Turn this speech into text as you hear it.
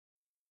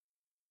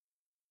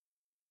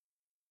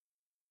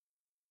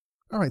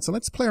All right, so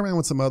let's play around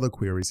with some other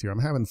queries here. I'm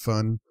having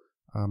fun.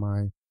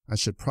 I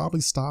should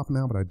probably stop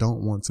now, but I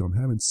don't want to. I'm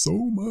having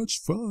so much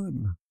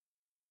fun.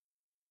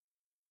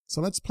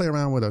 So let's play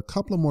around with a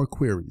couple of more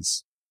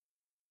queries.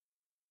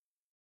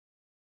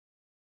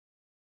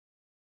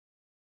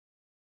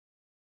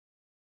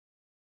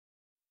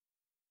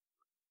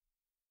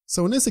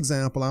 So in this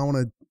example, I want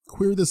to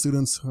query the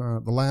students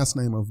the last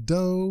name of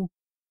Doe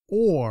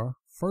or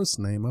first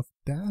name of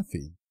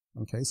Daffy.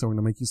 Okay, so we're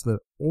going to make use of the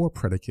or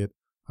predicate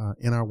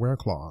in our where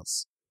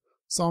clause.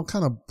 So I'll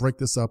kind of break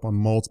this up on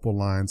multiple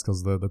lines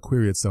because the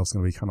query itself is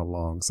going to be kind of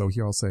long. So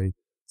here I'll say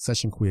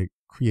session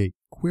create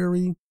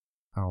query.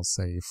 I'll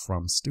say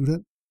from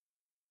student.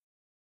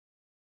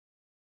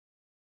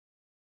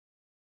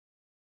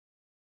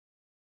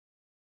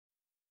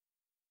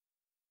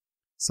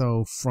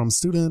 So from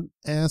student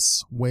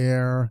S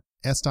where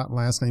S dot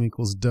last name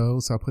equals Doe.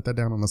 So I'll put that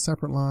down on a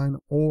separate line,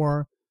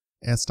 or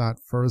S dot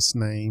first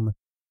name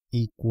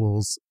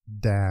equals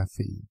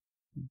Daffy.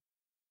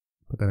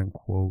 Put that in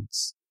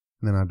quotes.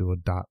 And then I'll do a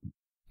dot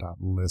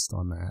list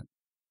on that.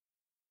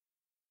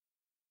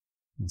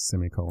 And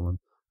semicolon.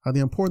 The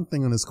important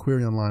thing on this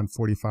query on line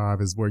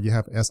 45 is where you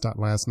have S dot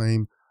last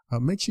name.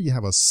 Make sure you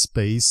have a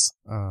space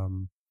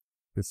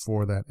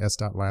before that S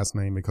dot last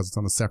name because it's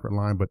on a separate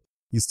line, but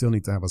you still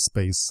need to have a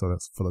space so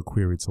that's for the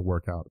query to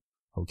work out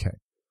okay.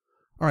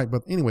 All right,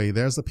 but anyway,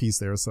 there's a piece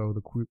there. So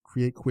the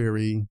create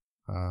query,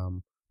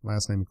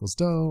 last name equals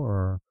Doe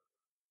or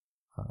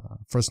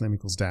first name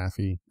equals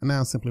Daffy. And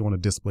now I simply want to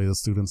display the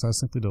students. I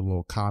simply do a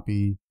little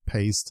copy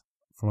paste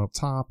from up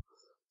top.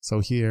 So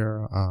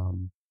here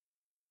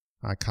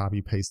I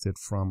copy pasted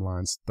from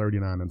lines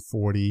 39 and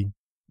 40,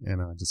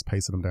 and I just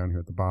pasted them down here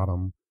at the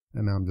bottom.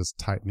 And now I'm just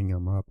tightening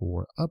them up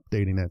or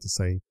updating that to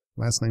say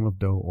last name of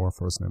Doe or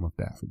first name of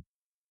Daffy.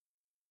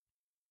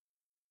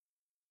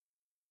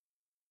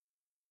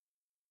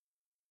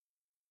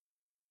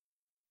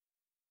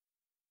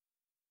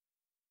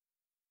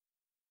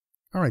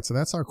 All right, so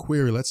that's our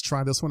query. Let's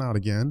try this one out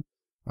again.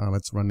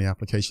 Let's run the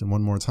application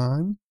one more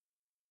time.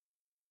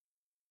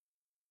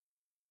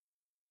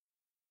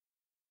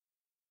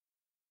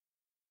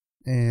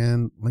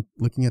 And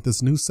looking at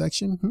this new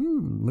section,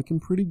 looking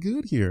pretty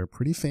good here,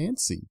 pretty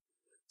fancy.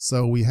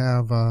 So we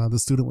have the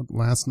student with the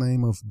last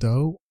name of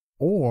Doe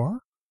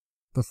or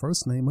the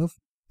first name of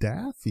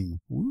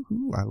Daffy.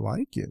 Woohoo, I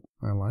like it.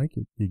 I like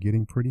it. You're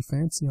getting pretty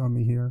fancy on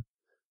me here.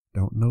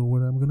 Don't know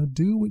what I'm going to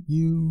do with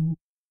you.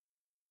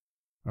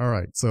 All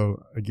right, so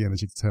again,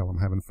 as you can tell, I'm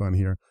having fun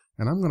here.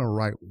 And I'm going to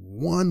write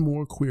one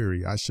more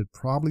query. I should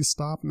probably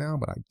stop now,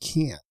 but I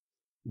can't.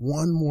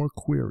 One more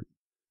query.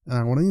 And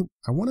I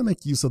want to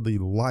make use of the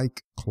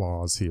like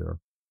clause here.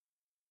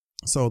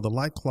 So the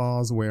like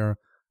clause where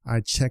I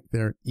check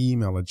their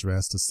email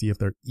address to see if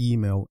their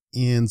email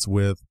ends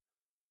with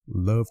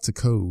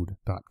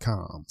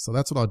lovetocode.com. So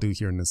that's what I'll do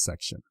here in this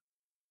section.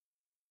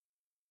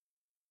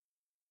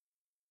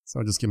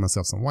 So I'll just give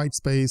myself some white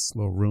space, a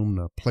little room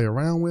to play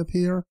around with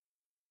here.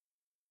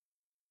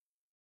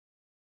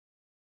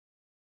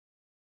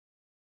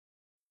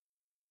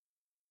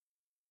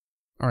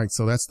 All right,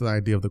 so that's the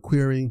idea of the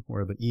query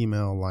where the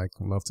email like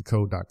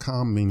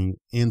lovetocode.com, meaning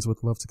ends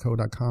with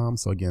lovetocode.com.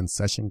 So again,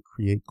 session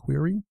create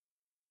query.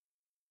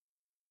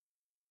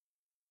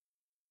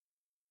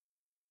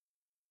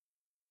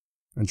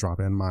 And drop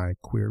in my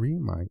query,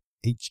 my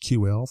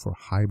HQL for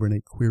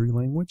Hibernate query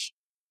language.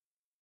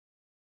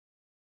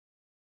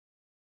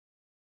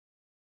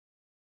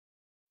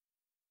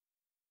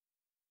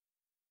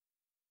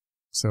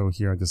 So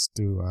here I just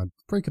do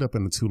break it up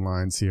into two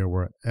lines here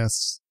where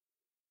s.email,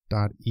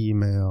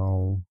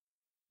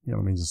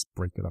 let me just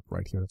break it up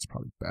right here. That's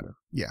probably better.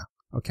 Yeah.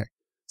 Okay.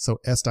 So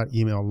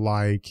s.email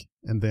like,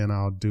 and then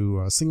I'll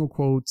do single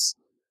quotes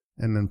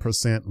and then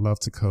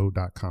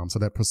 %lovetocode.com. So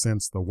that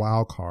presents the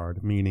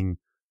wildcard, meaning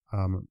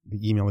the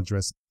email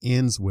address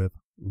ends with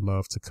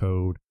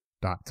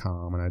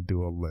lovetocode.com, and I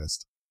do a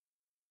list.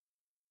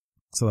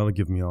 So that'll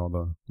give me all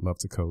the love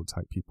to code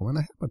type people. And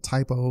I have a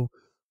typo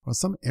or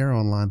some error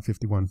on line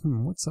 51.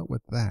 What's up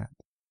with that?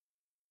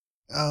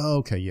 Oh,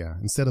 okay, yeah.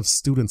 Instead of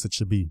students, it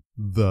should be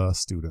the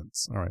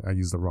students. All right, I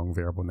used the wrong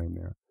variable name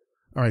there.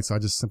 All right, so I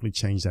just simply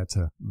changed that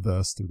to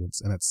the students,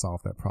 and that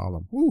solved that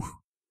problem. Whew,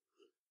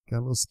 got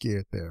a little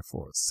scared there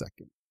for a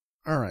second.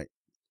 All right,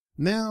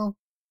 now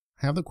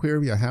I have the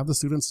query. I have the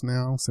students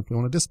now. Simply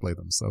want to display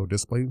them. So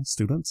display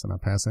students, and I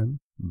pass in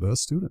the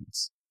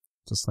students,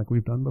 just like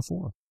we've done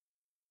before.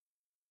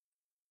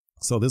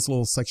 So this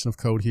little section of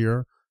code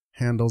here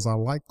handles our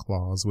like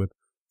clause with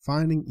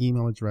finding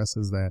email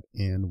addresses that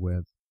end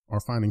with, or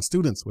finding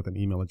students with an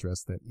email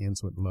address that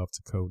ends with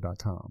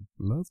lovetocode.com.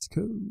 Love to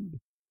code.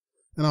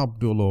 And I'll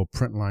do a little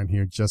print line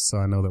here just so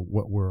I know that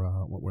what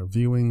we're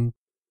viewing.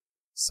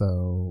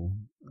 So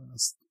a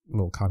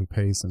little copy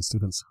paste, and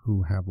students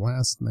who have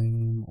last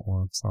name,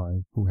 or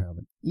sorry, who have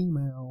an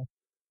email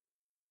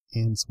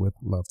ends with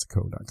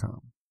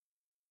lovetocode.com.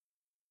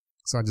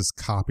 So I just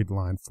copied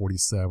line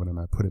 47 and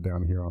I put it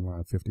down here on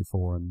line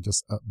 54 and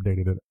just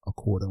updated it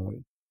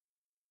accordingly.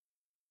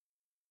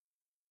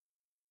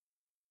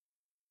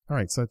 All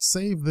right, so let's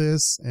save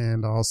this,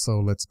 and also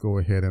let's go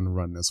ahead and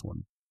run this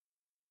one.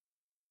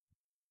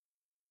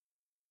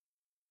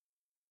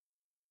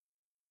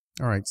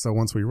 All right, so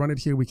once we run it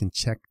here, we can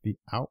check the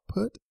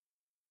output.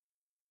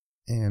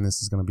 And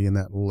this is going to be in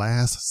that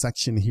last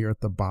section here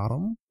at the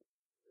bottom.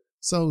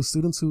 So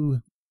students who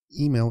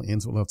email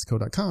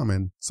ends@loveToCode.com,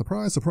 and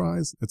surprise,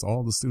 surprise, it's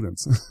all the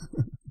students.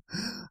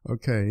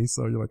 Okay,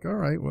 so you're like, all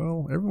right,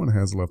 well, everyone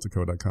has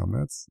lovetocode.com.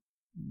 That's,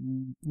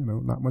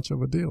 not much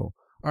of a deal.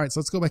 All right,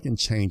 so let's go back and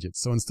change it.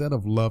 So instead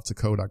of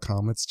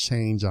lovetocode.com, let's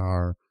change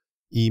our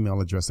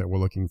email address that we're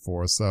looking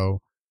for.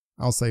 So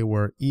I'll say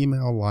we're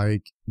email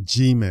like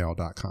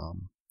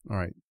gmail.com. All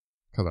right,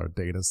 because our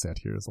data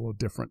set here is a little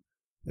different.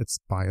 It's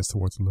biased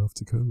towards love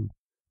to code,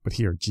 but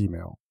here,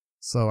 Gmail.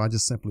 So I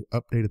just simply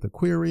updated the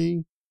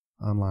query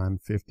on line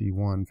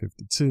 51,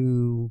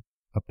 52,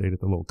 updated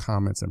the little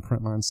comments and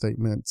print line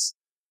statements.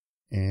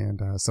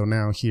 And so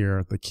now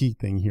here, the key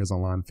thing here is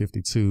on line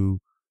 52,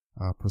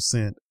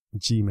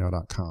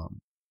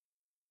 %gmail.com.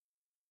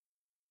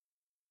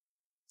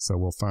 So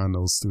we'll find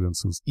those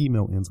students whose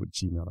email ends with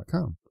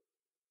gmail.com.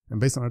 And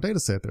based on our data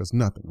set, there's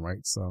nothing,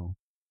 right? So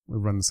we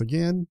run this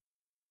again.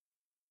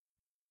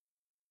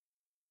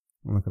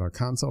 Look at our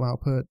console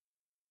output.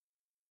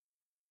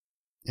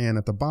 And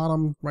at the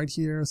bottom right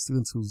here,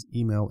 students whose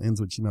email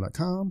ends with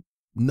gmail.com,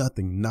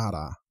 nothing,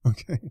 nada.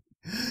 Okay.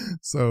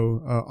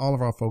 So all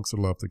of our folks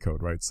would love to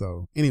code, right?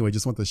 So anyway,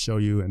 just want to show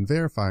you and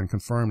verify and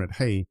confirm that,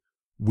 hey,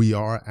 we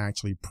are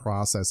actually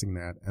processing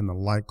that and the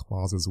like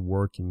clause is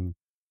working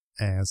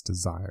as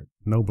desired.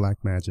 No black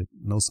magic,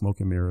 no smoke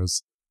and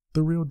mirrors.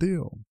 The real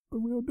deal. The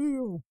real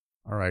deal.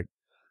 All right.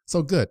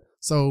 So good.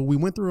 So we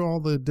went through all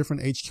the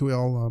different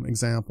HQL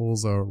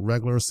examples,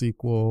 regular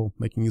SQL,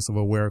 making use of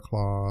a where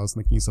clause,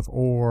 making use of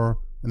or,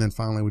 and then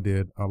finally we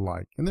did a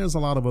like. And there's a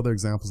lot of other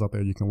examples out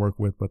there you can work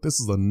with, but this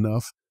is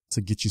enough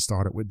to get you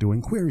started with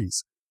doing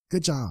queries.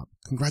 Good job.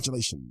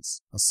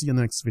 Congratulations. I'll see you in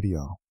the next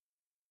video.